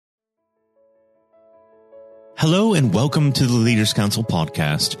Hello and welcome to the Leaders Council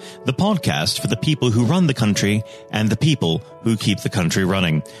podcast, the podcast for the people who run the country and the people who keep the country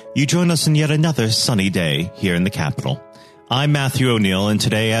running. You join us in yet another sunny day here in the capital. I'm Matthew O'Neill, and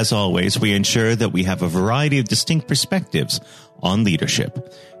today, as always, we ensure that we have a variety of distinct perspectives on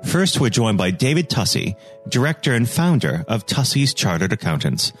leadership. First, we're joined by David Tussie, director and founder of Tussies Chartered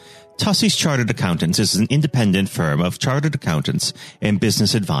Accountants. Tussies Chartered Accountants is an independent firm of chartered accountants and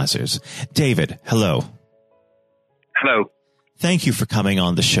business advisors. David, hello. Hello. Thank you for coming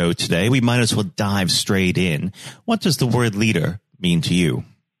on the show today. We might as well dive straight in. What does the word leader mean to you?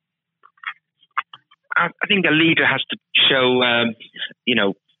 I think a leader has to show,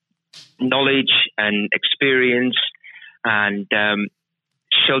 knowledge and experience, and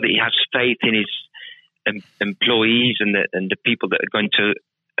show that he has faith in his employees and the people that are going to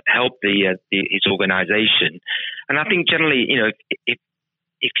help his organization. And I think generally, if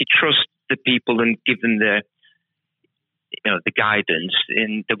you trust the people and give them the guidance,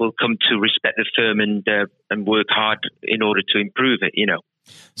 and they will come to respect the firm and work hard in order to improve it.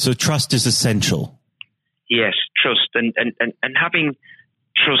 So trust is essential. Yes, trust and having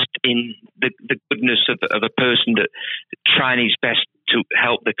trust in the goodness of a person that trying his best to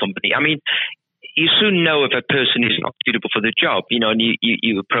help the company. I mean, you soon know if a person is not suitable for the job, and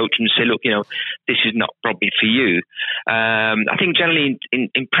you approach and say, look, this is not probably for you. I think generally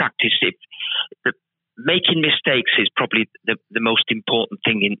in practice, making mistakes is probably the most important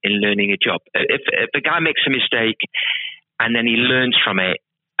thing in learning a job. If a guy makes a mistake and then he learns from it,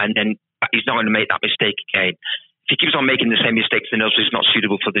 and then he's not going to make that mistake again. If he keeps on making the same mistakes, then also he's not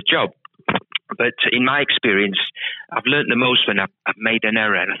suitable for the job. But in my experience, I've learned the most when I've made an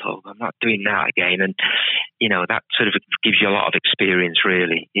error and I thought, I'm not doing that again. And, that sort of gives you a lot of experience,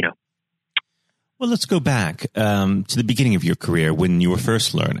 really, Well, let's go back to the beginning of your career when you were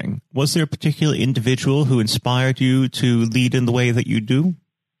first learning. Was there a particular individual who inspired you to lead in the way that you do?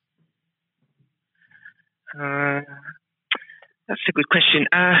 That's a good question.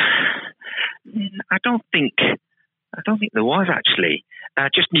 I don't think there was, actually. I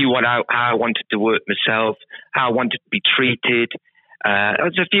just knew how I wanted to work myself, how I wanted to be treated. There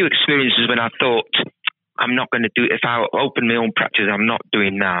was a few experiences when I thought, I'm not going to do it. If I open my own practice, I'm not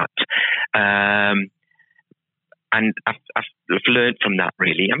doing that. And I've learned from that,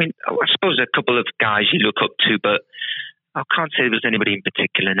 really. I mean, I suppose a couple of guys you look up to, but I can't say there was anybody in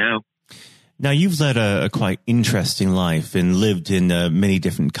particular now. Now, you've led a quite interesting life and lived in many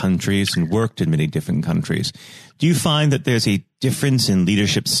different countries and worked in many different countries. Do you find that there's a difference in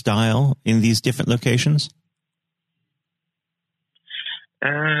leadership style in these different locations?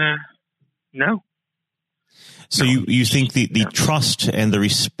 No. So you think the trust and the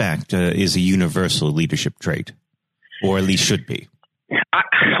respect is a universal leadership trait, or at least should be?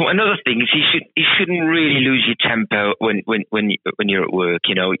 Another thing is you shouldn't really lose your temper when you're at work.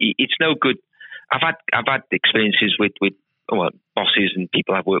 It's no good. I've had experiences with bosses and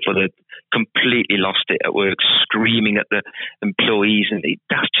people I've worked for that completely lost it at work, screaming at the employees, and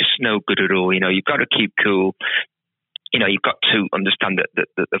that's just no good at all. You've got to keep cool. You've got to understand that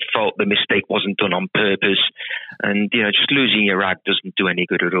the mistake wasn't done on purpose, and just losing your rag doesn't do any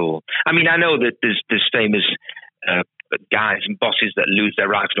good at all. I mean, I know that there's famous guys and bosses that lose their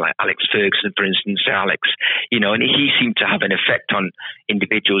rags, like Alex Ferguson, for instance. Alex, and he seemed to have an effect on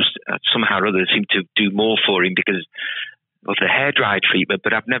individuals. Somehow or other, seemed to do more for him because of the hairdryer treatment.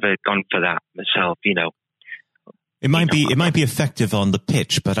 But I've never gone for that myself. It might be effective on the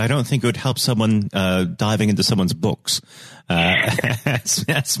pitch, but I don't think it would help someone diving into someone's books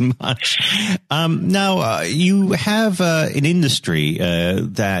as much. Now, you have an industry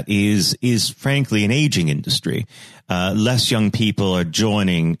that is frankly an aging industry. Less young people are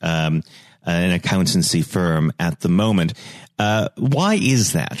joining an accountancy firm at the moment. Why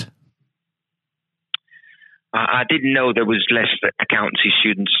is that? I didn't know there was less accountancy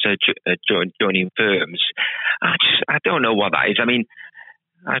students joining firms. I don't know what that is. I mean,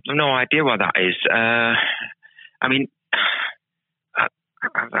 I have no idea what that is. I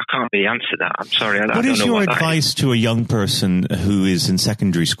can't really answer that. I'm sorry. What is your advice to a young person who is in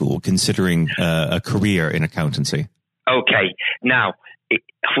secondary school considering a career in accountancy? Okay. Now,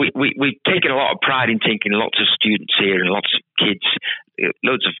 we've taken a lot of pride in taking lots of students here and lots of kids,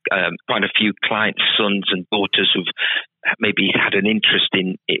 loads of quite a few clients' sons and daughters who've maybe had an interest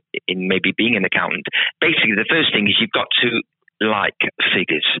in maybe being an accountant. Basically, the first thing is you've got to like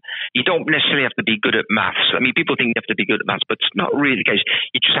figures. You don't necessarily have to be good at maths. I mean, people think you have to be good at maths, but it's not really the case.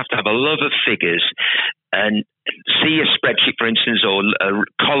 You just have to have a love of figures and see a spreadsheet, for instance, or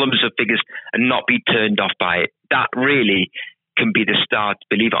columns of figures and not be turned off by it. That really can be the start,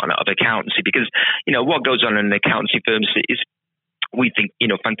 believe it or not, of accountancy. Because, what goes on in an accountancy firm is, we think,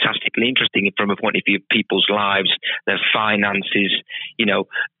 fantastically interesting from a point of view of people's lives, their finances,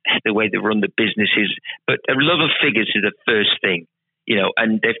 the way they run the businesses. But a love of figures is the first thing,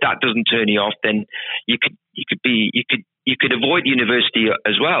 and if that doesn't turn you off, then you could avoid university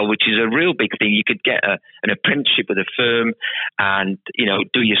as well, which is a real big thing. You could get an apprenticeship with a firm and,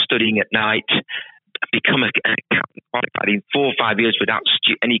 do your studying at night, become an accountant qualified in 4 or 5 years without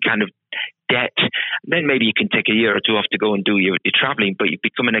any kind of debt. Then maybe you can take a year or two off to go and do your traveling, but you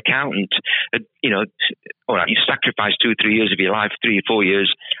become an accountant. All right, you sacrifice 2 or 3 years of your life, 3 or 4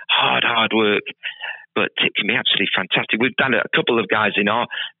 years, hard work, but it can be absolutely fantastic. We've done a couple of guys in our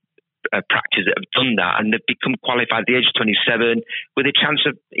practice that have done that, and they've become qualified at the age of 27 with a chance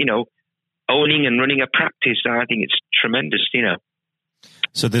of, owning and running a practice. I think it's tremendous,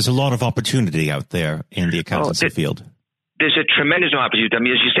 So there's a lot of opportunity out there in the accountancy field. There's a tremendous amount of opportunity. I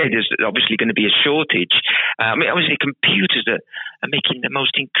mean, as you say, there's obviously going to be a shortage. Obviously, computers are making the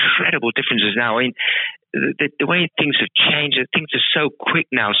most incredible differences now. I mean, the way things have changed, things are so quick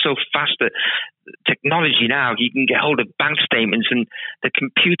now, so fast. That technology now, you can get hold of bank statements and the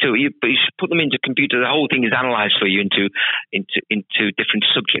computer. You put them into a computer, the whole thing is analysed for you into different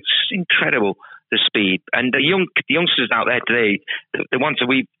subjects. It's incredible, the speed. And the youngsters out there today, the ones that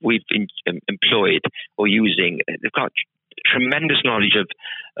we've employed or using, they've got tremendous knowledge of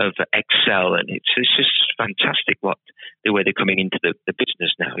Excel, and it's just fantastic the way they're coming into the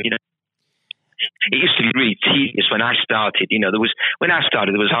business now. It used to be really tedious when I started. There was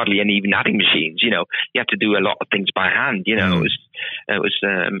hardly any even adding machines. You had to do a lot of things by hand. It was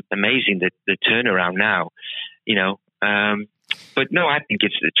amazing the turnaround now. But no, I think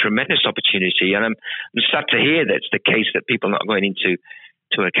it's a tremendous opportunity, and I'm sad to hear that it's the case that people are not going into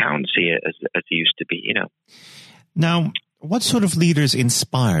accountancy as they used to be. Now, what sort of leaders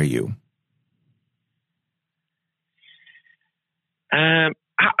inspire you? I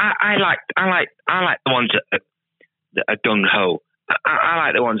like the ones that are gung ho. I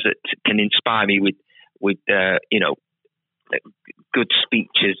like the ones that can inspire me with good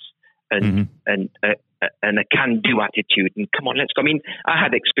speeches and a can-do attitude. And come on, let's go. I mean, I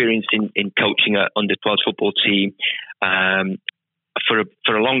had experience in coaching an under-12 football team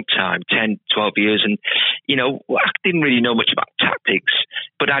for a long time, 10, 12 years. And, I didn't really know much about tactics,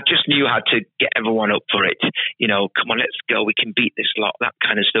 but I just knew how to get everyone up for it. Come on, let's go. We can beat this lot, that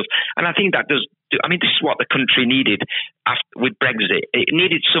kind of stuff. And I think that this is what the country needed with Brexit. It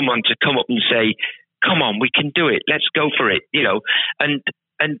needed someone to come up and say, come on, we can do it. Let's go for it, and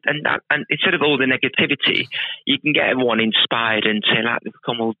instead of all the negativity, you can get everyone inspired and say,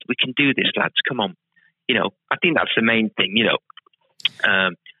 come on, we can do this, lads. Come on. I think that's the main thing,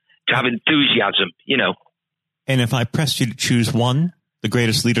 to have enthusiasm, And if I pressed you to choose one, the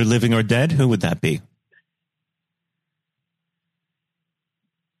greatest leader living or dead, who would that be?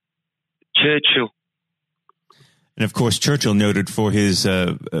 Churchill. And of course, Churchill noted for his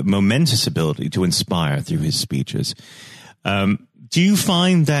momentous ability to inspire through his speeches. Do you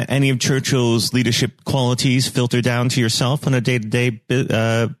find that any of Churchill's leadership qualities filter down to yourself on a day-to-day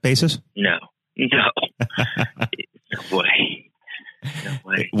basis? No. No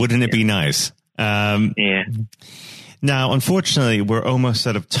way. Wouldn't it be nice? Yeah. Now, unfortunately, we're almost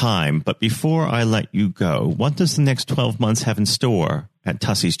out of time. But before I let you go, what does the next 12 months have in store at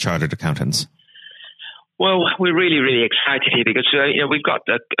Tussies Chartered Accountants? Well, we're really, really excited here because we've got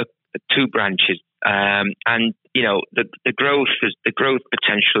 2 branches, and the growth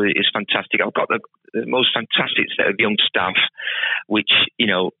potential is fantastic. I've got the most fantastic set of young staff, which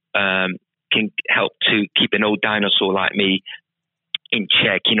can help to keep an old dinosaur like me in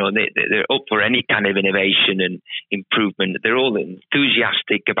check. They're up for any kind of innovation and improvement. They're all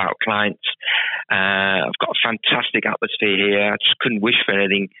enthusiastic about clients. I've got a fantastic atmosphere here. I just couldn't wish for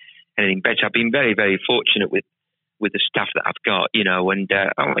anything better. I've been very, very fortunate with the staff that I've got, and I'm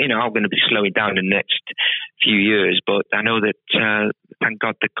going to be slowing down in the next few years, but I know that thank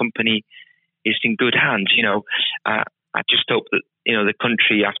God the company is in good hands. I just hope that the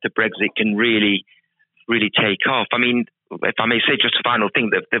country after Brexit can really, really take off. I mean, if I may say just a final thing,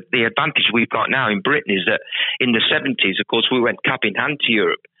 the advantage we've got now in Britain is that in the 70s, of course, we went cap in hand to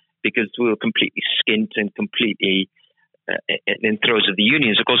Europe because we were completely skint and completely in throes of the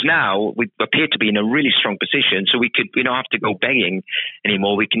unions. Of course, now we appear to be in a really strong position, so we don't have to go begging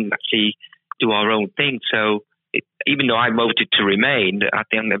anymore. We can actually do our own thing. So even though I voted to remain, I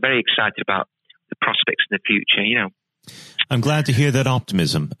think I'm very excited about the prospects in the future, I'm glad to hear that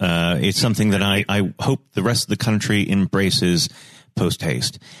optimism. It's something that I hope the rest of the country embraces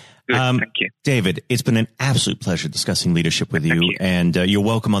post-haste. Good, thank you. David, it's been an absolute pleasure discussing leadership with you. And you're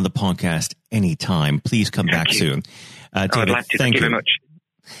welcome on the podcast anytime. Please come back soon. David, I'd like to. Thank you very much.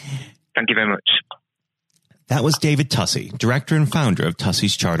 Thank you very much. That was David Tussie, director and founder of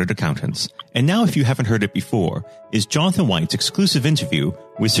Tussies Chartered Accountants. And now, if you haven't heard it before, is Jonathan White's exclusive interview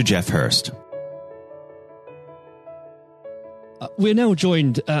with Sir Geoff Hurst. We're now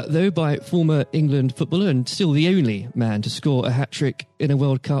joined, though, by former England footballer and still the only man to score a hat-trick in a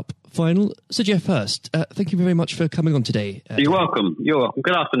World Cup final, Sir Geoff Hurst. Thank you very much for coming on today. You're welcome. You're welcome.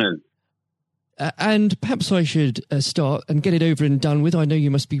 Good afternoon. And perhaps I should start and get it over and done with. I know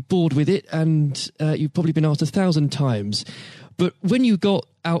you must be bored with it, and you've probably been asked 1,000 times. But when you got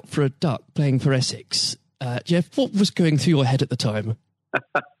out for a duck playing for Essex, Geoff, what was going through your head at the time?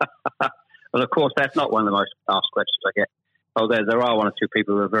 Well, of course, that's not one of the most asked questions I get. Oh, there are one or two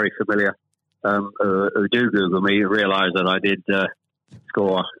people who are very familiar who do Google me, realise that I did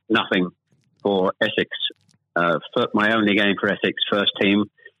score nothing for Essex. My only game for Essex first team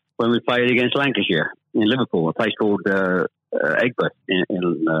when we played against Lancashire in Liverpool, a place called Egbert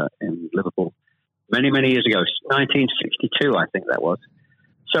in Liverpool, many, many years ago, 1962, I think that was.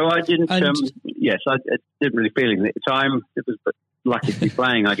 So I didn't, I didn't really feel it at the time. It was lucky to be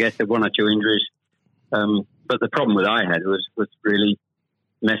playing, I guess. There were one or two injuries. But the problem that I had was really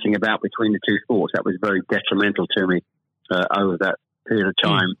messing about between the two sports. That was very detrimental to me over that period of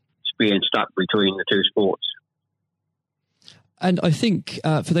time, being stuck between the two sports. And I think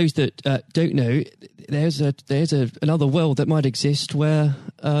for those that don't know, there's another world that might exist where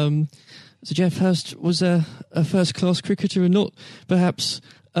Sir Geoff Hurst was a first-class cricketer and not perhaps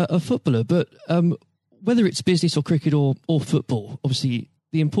a footballer. But whether it's business or cricket or football, obviously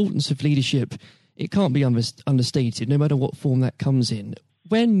the importance of leadership, it can't be understated, no matter what form that comes in.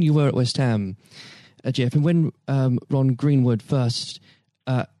 When you were at West Ham, Geoff, and when Ron Greenwood first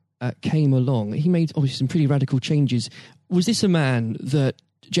came along, he made obviously some pretty radical changes. Was this a man that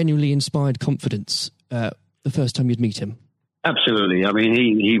genuinely inspired confidence the first time you'd meet him? Absolutely. I mean,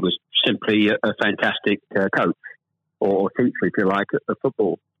 he was simply a fantastic coach or teacher, if you like, of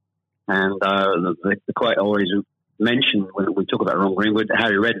football. And the quite always mentioned when we talk about Ron Greenwood,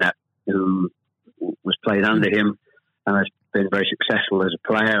 Harry Redknapp, who was played under him and has been very successful as a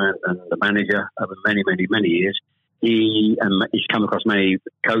player and the manager over many, many, many years. He's come across many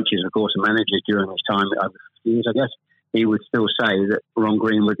coaches, of course, and managers during his time over years, I guess. He would still say that Ron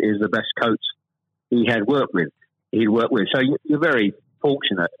Greenwood is the best coach he'd worked with. So you're very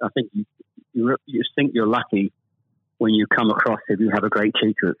fortunate. I think you think you're lucky when you come across, if you have a great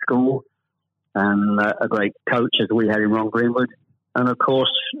teacher at school and a great coach as we had in Ron Greenwood, and of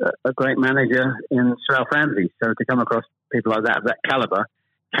course a great manager in Sir Alf Ramsey. So to come across people like that, of that calibre,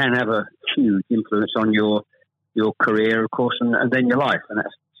 can have a huge influence on your career, of course, and then your life. And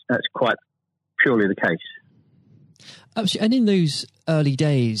that's quite purely the case. Absolutely. And in those early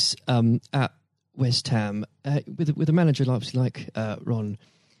days at West Ham, with a manager like Ron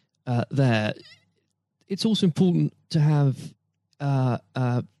there, it's also important to have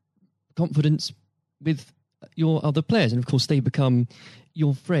confidence with your other players, and of course they become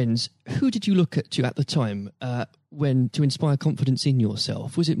your friends. Who did you look at the time when to inspire confidence in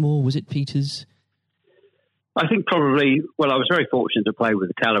yourself? Was it Peters? I think probably. Well, I was very fortunate to play with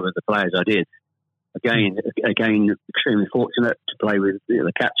the calibre of the players I did. Again, extremely fortunate to play with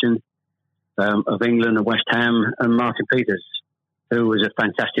the captain of England and West Ham and Martin Peters, who was a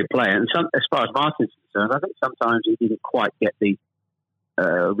fantastic player. And as far as Martin's concerned, I think sometimes he didn't quite get the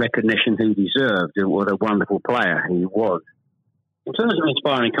recognition he deserved. What a wonderful player he was. In terms of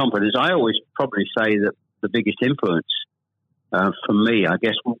inspiring confidence, I always probably say that the biggest influence for me, I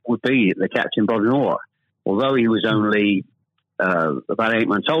guess, would be the captain, Bobby Moore. Although he was only about 8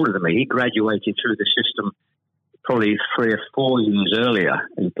 months older than me, he graduated through the system probably 3 or 4 years earlier.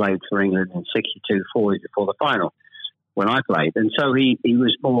 He played for England in 62, 4 years before the final when I played. And so he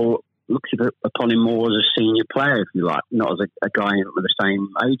was more looked upon him more as a senior player, if you like, not as a guy with the same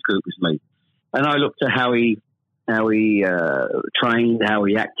age group as me. And I looked at how he trained, how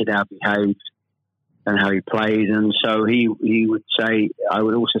he acted, how he behaved, and how he played. And so he would say, I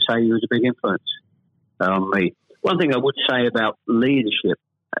would also say he was a big influence on me. One thing I would say about leadership,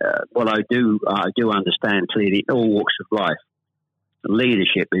 what I do understand clearly in all walks of life,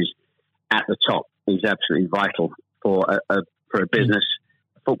 leadership is at the top, is absolutely vital for a business,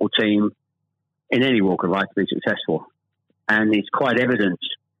 a football team, in any walk of life to be successful. And it's quite evident.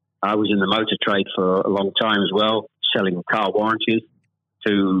 I was in the motor trade for a long time as well, selling car warranties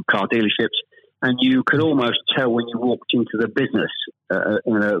to car dealerships. And you could almost tell when you walked into the business,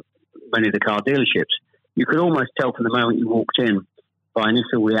 many of the car dealerships, you could almost tell from the moment you walked in by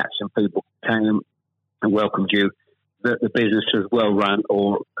initial reaction, people came and welcomed you, that the business was well run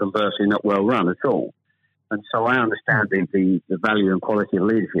or conversely not well run at all. And so I understand the value and quality of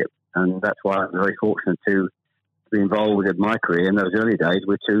leadership, and that's why I'm very fortunate to be involved in my career in those early days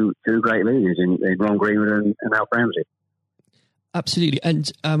with two great leaders in Ron Greenwood and Alf Ramsey. Absolutely.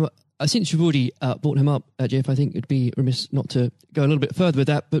 And since you've already brought him up, Jeff, I think it'd be remiss not to go a little bit further with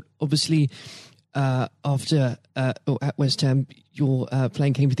that. But obviously, after at West Ham, your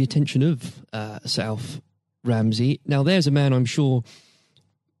playing came to the attention of Sir Alf Ramsey. Now, there's a man I'm sure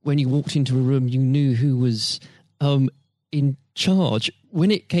when you walked into a room, you knew who was in charge.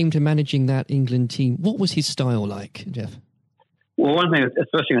 When it came to managing that England team, what was his style like, Jeff? Well, the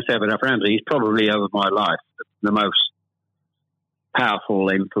first thing I say about Alf Ramsey, he's probably over my life the most powerful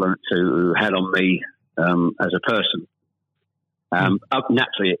influence who had on me as a person.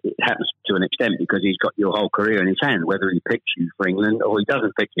 Naturally, it happens to an extent because he's got your whole career in his hand. Whether he picks you for England or he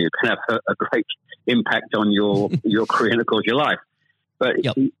doesn't pick you, it can have a great impact on your career and, of course, your life. But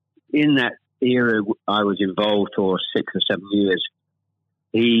in that era I was involved for 6 or 7 years,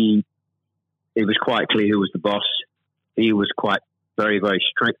 it was quite clear who was the boss. He was quite very, very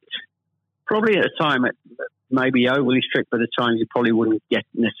strict. Probably at a time, maybe overly strict, but at the time you probably wouldn't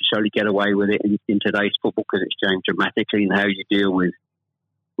necessarily get away with it in today's football because it's changed dramatically in how you deal with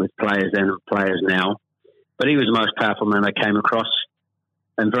players then and players now. But he was the most powerful man I came across,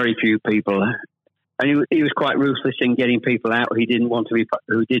 and very few people. And he was quite ruthless in getting people out who didn't want to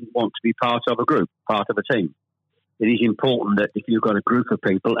be part of a group, part of a team. It is important that if you've got a group of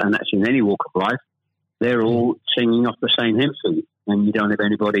people, and that's in any walk of life, they're all singing off the same hymn sheet, and you don't have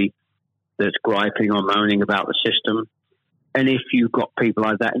anybody that's griping or moaning about the system. And if you've got people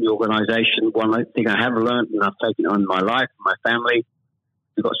like that in your organisation, one thing I have learned, and I've taken it on in my life, my family,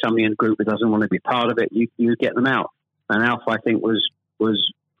 you've got somebody in the group who doesn't want to be part of it, you get them out. And Alf, I think, was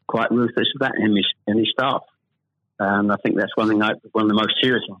quite ruthless with that in his staff. And I think that's one of the most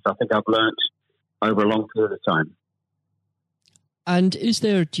serious things I think I've learnt over a long period of time. And is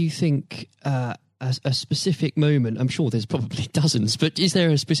there, do you think, a specific moment, I'm sure there's probably dozens, but is there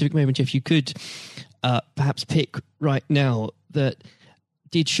a specific moment, Jeff, you could perhaps pick right now that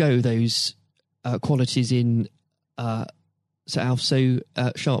did show those qualities in Sir Alf so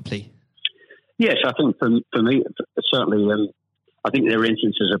sharply? Yes, I think for me, certainly, I think there are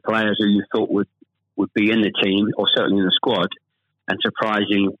instances of players who you thought would be in the team or certainly in the squad, and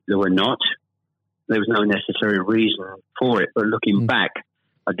surprising they were not. There was no necessary reason for it, but looking back,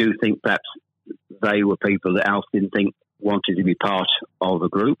 I do think perhaps they were people that Alf didn't think wanted to be part of a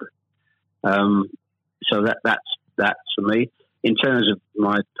group. So that's for me. In terms of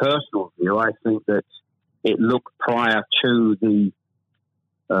my personal view, I think that it looked prior to the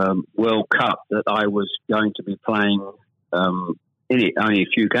World Cup that I was going to be playing in it. Only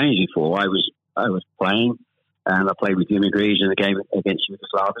a few games before I was playing, and I played with Jimmy Greaves in the game against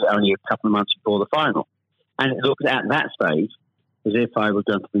Yugoslavia only a couple of months before the final. And it looked at that stage as if I was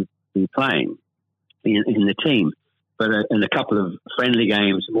going to be playing in the team. But in a couple of more friendly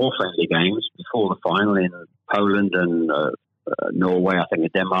games before the final in Poland and Norway, I think,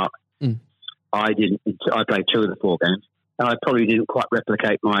 and Denmark, I played 2 of the 4 games, and I probably didn't quite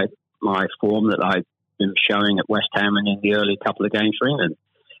replicate my form that I'd been showing at West Ham and in the early couple of games for England.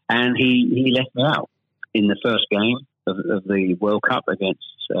 And he left me out in the first game of the World Cup against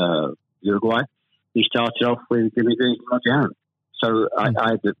Uruguay. He started off with Jimmy Greaves and Roger Hunt. So I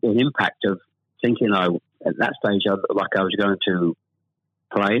had an impact of thinking at that stage I looked like I was going to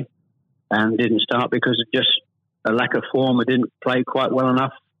play, and didn't start because of just a lack of form. I didn't play quite well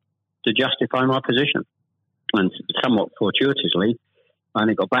enough to justify my position. And somewhat fortuitously, I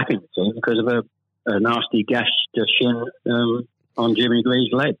only got back in the team because of a nasty gash to shin on Jimmy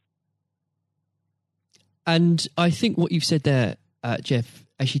Greaves' leg. And I think what you've said there, Jeff,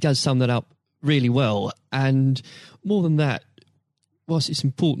 actually does sum that up really well. And more than that, whilst it's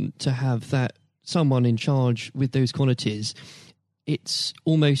important to have that someone in charge with those qualities, it's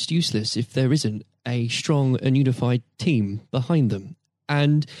almost useless if there isn't a strong and unified team behind them.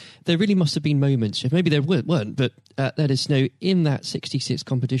 And there really must have been moments, maybe there weren't, but let us know, in that 66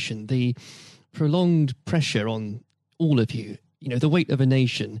 competition, the prolonged pressure on all of you, the weight of a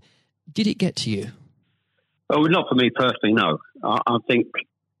nation, did it get to you? Oh, not for me personally, no. I think,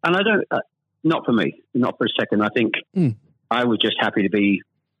 and I don't, not for me, not for a second. I think I was just happy to be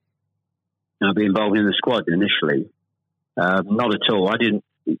involved in the squad initially. Not at all.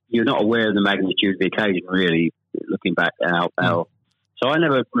 You're not aware of the magnitude of the occasion, really, looking back out. So I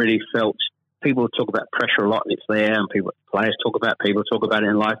never really felt, people talk about pressure a lot and it's there, and players talk about it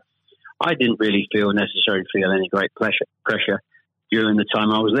in life. I didn't really necessarily feel any great pressure during the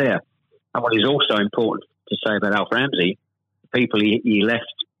time I was there. And what is also important to say about Alf Ramsey, the people he left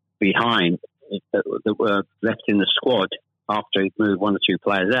behind that were left in the squad after he'd moved one or two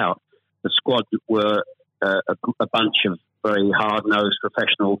players out, the squad were a bunch of very hard-nosed,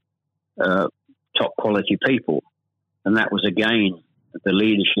 professional, top-quality people. And that was, again, the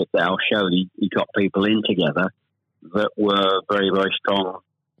leadership that Al showed. He got people in together that were very, very strong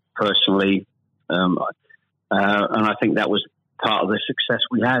personally. And I think that was part of the success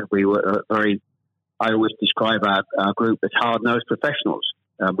we had. We were I always describe our group as hard-nosed professionals.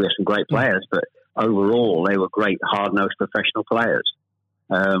 We have some great players, but overall they were great hard-nosed professional players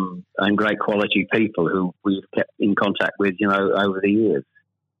and great quality people who we've kept in contact with, over the years.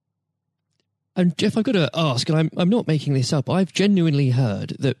 And Jeff, I've got to ask, and I'm not making this up, I've genuinely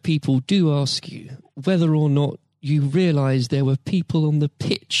heard that people do ask you whether or not you realise there were people on the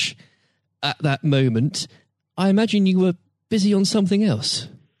pitch at that moment. I imagine you were busy on something else.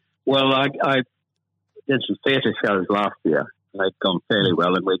 Well, I did some theatre shows last year. They've gone fairly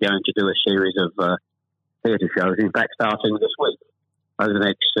well, and we're going to do a series of theatre shows, in fact, starting this week, over the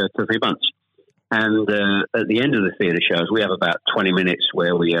next 2 or 3 months. And at the end of the theatre shows, we have about 20 minutes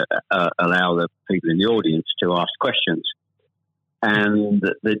where we allow the people in the audience to ask questions. And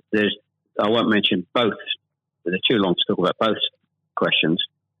I won't mention both. They're too long to talk about both questions.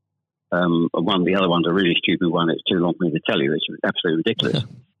 The other one's a really stupid one. It's too long for me to tell you. It's absolutely ridiculous.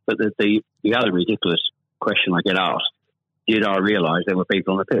 But the other ridiculous question I get asked, did I realise there were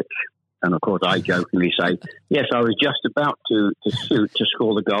people on the pitch? And, of course, I jokingly say, yes, I was just about to shoot to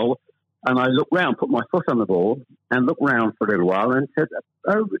score the goal. And I looked round, put my foot on the ball, and looked round for a little while and said,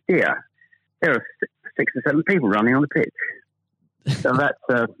 oh, dear, there are 6 or 7 people running on the pitch. So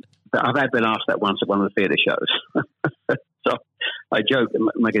I've been asked that once at one of the theatre shows. So I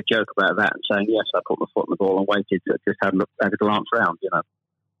make a joke about that and saying, yes, I put my foot on the ball and waited to just have a glance round,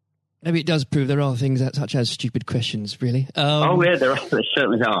 Maybe it does prove there are things such as stupid questions, really. Oh, yeah, there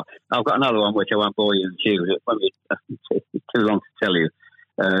certainly are. I've got another one which I won't bore you into. It's too long to tell you.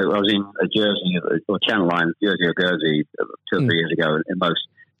 I was in a Jersey, or Channel Line, Jersey or Guernsey, 2 or 3 years ago, and most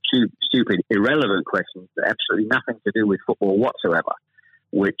stupid, irrelevant questions that absolutely nothing to do with football whatsoever,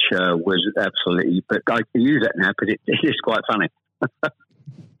 which was absolutely... But I can use that now because it is quite funny.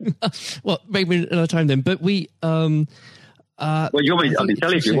 Well, maybe another time then. But we... well, you want me? I can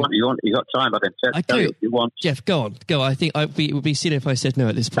tell you if you want. You got time? I can tell you if you want. Jeff, go on. Go. I think it would be silly if I said no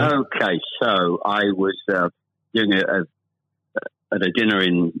at this point. Okay, so I was doing at a dinner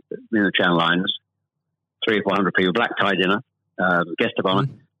in the Channel Lines, 300 or 400 people, black tie dinner, guest of honour.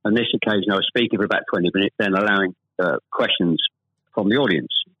 And this occasion, I was speaking for about 20 minutes, then allowing questions from the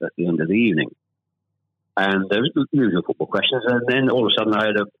audience at the end of the evening. And there was usual football questions, and then all of a sudden I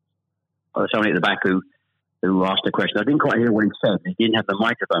had somebody at the back who asked a question. I didn't quite hear what he said. He didn't have the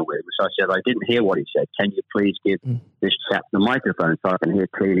microphone with him, so I said, I didn't hear what he said. Can you please give this chap the microphone so I can hear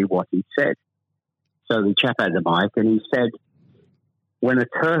clearly what he said? So the chap had the mic, and he said, when a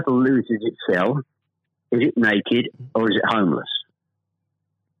turtle loses its shell, is it naked or is it homeless?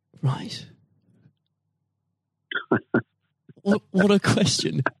 Right. What a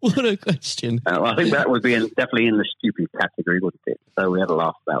question. What a question. I think that would be definitely in the stupid category, wouldn't it? So we had a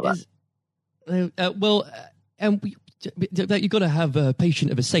laugh about that. You've got to have a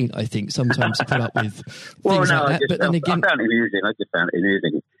patient of a saint, I think, sometimes to put up with things like that. But then again, I found it amusing. I just found it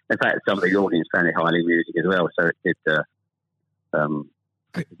amusing. In fact, some of the audience found it highly amusing as well. So it did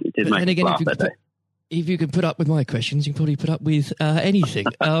make me laugh that day. If you can put up with my questions, you can probably put up with anything.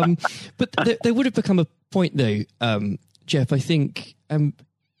 But there would have become a point, though, Jeff, I think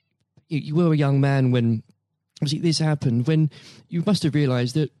you were a young man when this happened, when you must have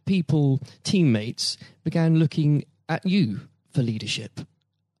realised that teammates, began looking at you for leadership.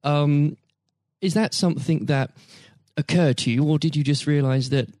 Is that something that occurred to you, or did you just realise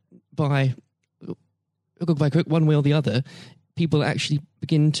that by one way or the other, people actually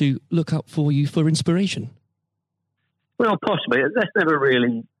begin to look up for you for inspiration? Well, possibly. That's never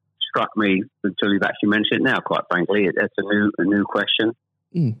really struck me until you've actually mentioned it now, quite frankly. It's a new question.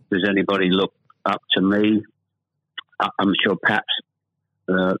 Does anybody look up to me? I'm sure perhaps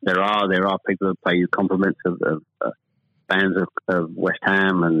there are people who pay you compliments of fans of West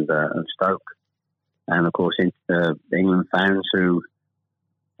Ham and Stoke, and of course England fans who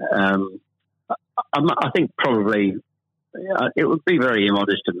I think probably it would be very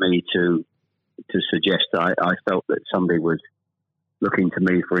immodest of me to suggest that I felt that somebody was looking to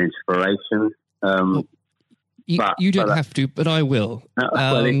me for inspiration. You don't have to, but I will.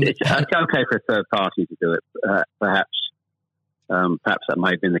 Well, it's okay for a third party to do it. Perhaps that may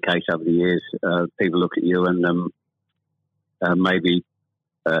have been the case over the years. People look at you and maybe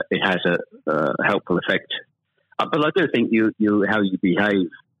it has a helpful effect. But I do think you how you behave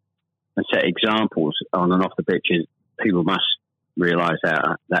and set examples on and off the pitches, people must realise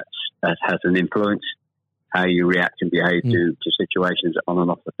that has an influence. How you react and behave to situations on and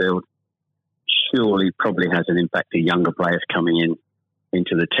off the field surely probably has an impact to younger players coming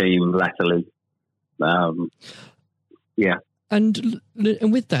into the team latterly. And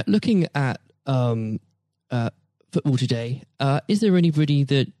with that, looking at football today, is there anybody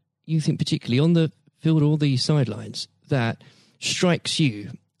that you think particularly on the field or the sidelines that strikes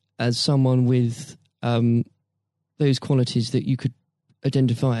you as someone with those qualities that you could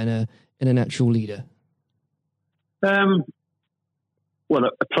identify in a natural leader? Well,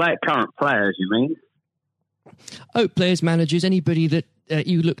 current players, you mean? Oh, players, managers, anybody that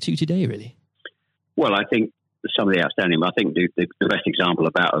you look to today, really? Well, I think some of the outstanding. I think the best example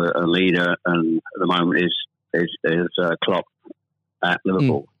about a leader and at the moment is Klopp at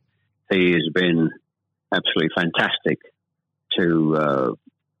Liverpool. He has been absolutely fantastic to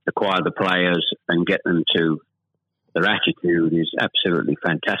acquire the players and get them to. Their attitude is absolutely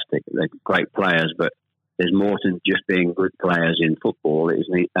fantastic. They're great players, but there's more than just being good players in football. It is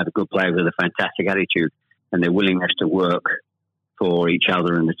have a good player with a fantastic attitude, and their willingness to work for each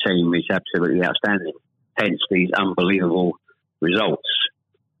other and the team is absolutely outstanding. Hence these unbelievable results.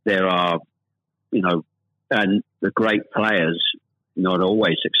 There are, and the great players not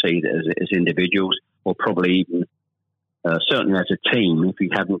always succeed as individuals, or probably even certainly as a team if you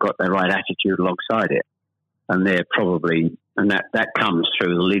haven't got the right attitude alongside it. And they're probably, and that comes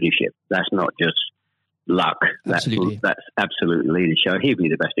through the leadership. That's not just luck. Absolutely. That's absolutely leadership. He'd be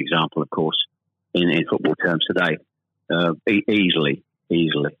the best example, of course, in football terms today. Easily.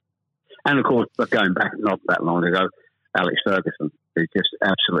 And of course, but going back not that long ago, Alex Ferguson, who's just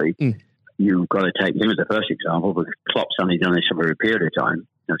absolutely, you've got to take him as the first example, because Klopp's only done this over a period of time,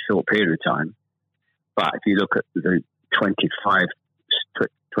 a short period of time. But if you look at the 26,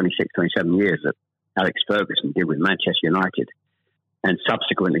 27 years that Alex Ferguson did with Manchester United, and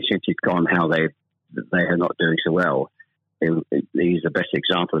subsequently since he's gone, how they are not doing so well. He's the best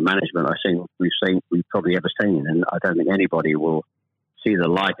example of management we've probably ever seen, and I don't think anybody will see the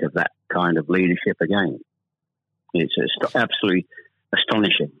like of that kind of leadership again. It's absolutely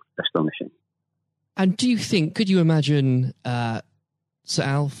astonishing. And do you think, could you imagine Sir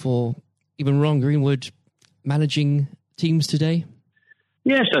Alf or even Ron Greenwood managing teams today?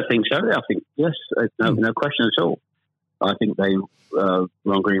 Yes, I think so. I think yes, no question at all. I think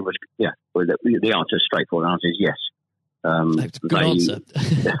Ron Greenwood. Yeah, the answer, straightforward answer is yes. Good answer.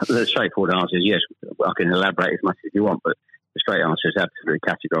 The straightforward answer is yes. I can elaborate as much as you want, but the straight answer is absolutely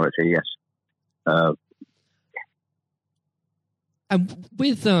categorically yes. And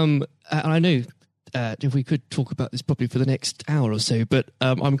with and I know if we could talk about this probably for the next hour or so, but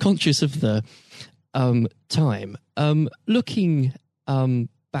I'm conscious of the time. Looking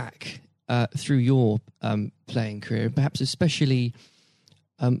back through your playing career, perhaps especially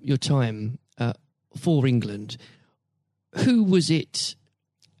your time for England, who was it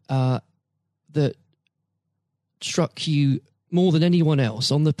that struck you more than anyone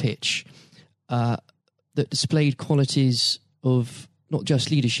else on the pitch that displayed qualities of not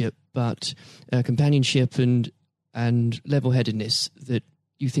just leadership but companionship and level-headedness that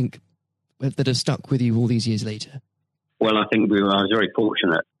you think that have stuck with you all these years later? Well, I think I was very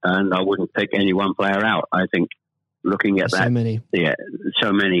fortunate, and I wouldn't pick any one player out. I think looking at that,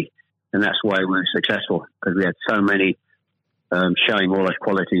 so many, and that's why we were successful, because we had so many showing all those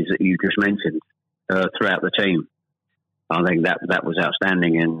qualities that you just mentioned throughout the team. I think that was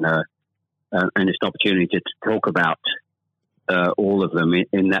outstanding, and it's an opportunity to talk about all of them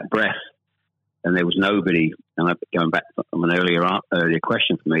in that breath. And there was nobody. And going back from an earlier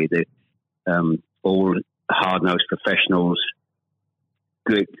question for me, all hard-nosed professionals,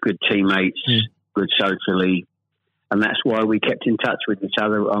 good teammates, good socially, and that's why we kept in touch with each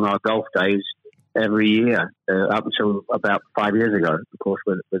other on our golf days every year up until about 5 years ago. Of course,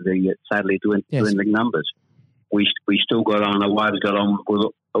 with the sadly dwindling numbers, we still got on. Our wives got on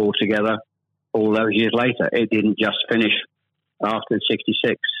all together all those years later. It didn't just finish after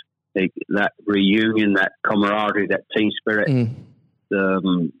 '66. That reunion, that camaraderie, that team spirit,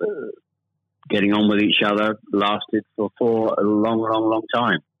 getting on with each other lasted for a long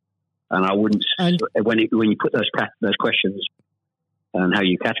time. And I wouldn't, when you put those questions and how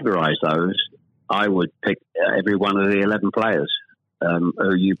you categorise those, I would pick every one of the 11 players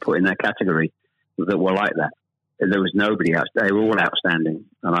who you put in that category that were like that. There was nobody else. They were all outstanding.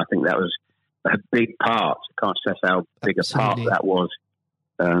 And I think that was a big part. I can't stress how big a part that was.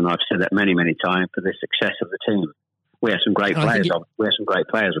 And I've said that many, many times, for the success of the team. We have some great players. We have some great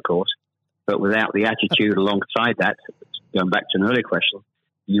players, of course, but without the attitude alongside that, going back to an earlier question,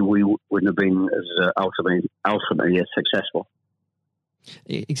 we wouldn't have been as ultimately as successful.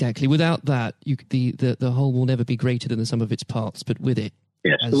 Exactly. Without that, the whole will never be greater than the sum of its parts. But with it,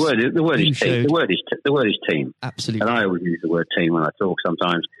 yes, the word is team. The word is team. Absolutely. And I always use the word team when I talk.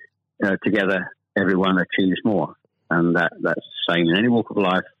 Sometimes together, everyone achieves more, and that's the same in any walk of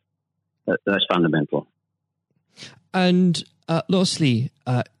life. That's fundamental. And lastly,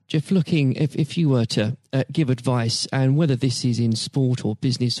 Jeff, looking if you were to give advice, and whether this is in sport or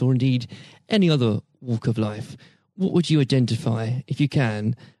business or indeed any other walk of life, what would you identify, if you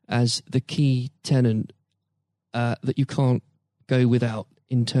can, as the key tenet that you can't go without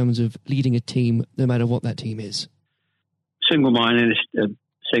in terms of leading a team, no matter what that team is? Single-mindedness,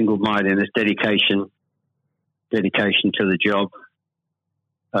 dedication to the job,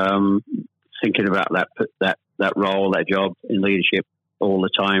 thinking about that role, that job in leadership all the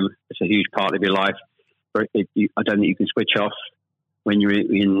time. It's a huge part of your life. I don't think you can switch off when you're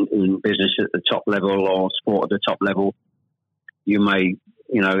in business at the top level or sport at the top level. You may,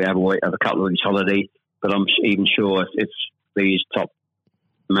 have a couple of weeks holiday, but I'm even sure if these top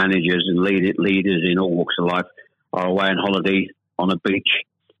managers and leaders in all walks of life are away on holiday on a beach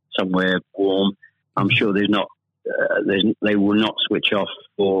somewhere warm, I'm sure they will not switch off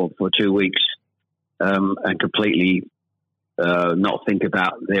for 2 weeks and completely not think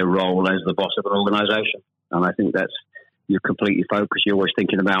about their role as the boss of an organisation. And I think you're completely focused. You're always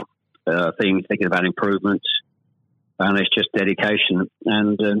thinking about things, thinking about improvements, and it's just dedication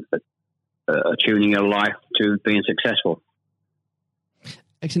and tuning your life to being successful.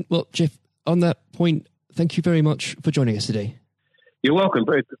 Excellent. Well, Jeff, on that point, thank you very much for joining us today. You're welcome.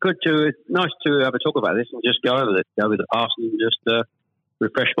 Very good nice to have a talk about this and just go over the past and just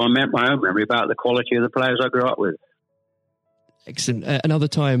refresh my own memory about the quality of the players I grew up with. Excellent. Another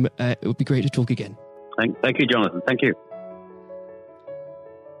time, it would be great to talk again. Thank you, Jonathan. Thank you.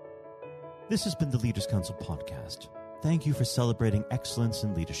 This has been the Leaders Council podcast. Thank you for celebrating excellence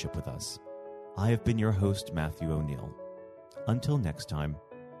in leadership with us. I have been your host, Matthew O'Neill. Until next time,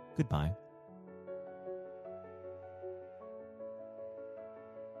 goodbye.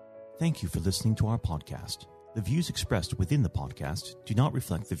 Thank you for listening to our podcast. The views expressed within the podcast do not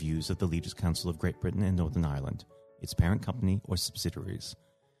reflect the views of the Leaders Council of Great Britain and Northern Ireland, its parent company or subsidiaries,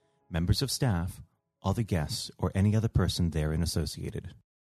 members of staff, other guests, or any other person therein associated.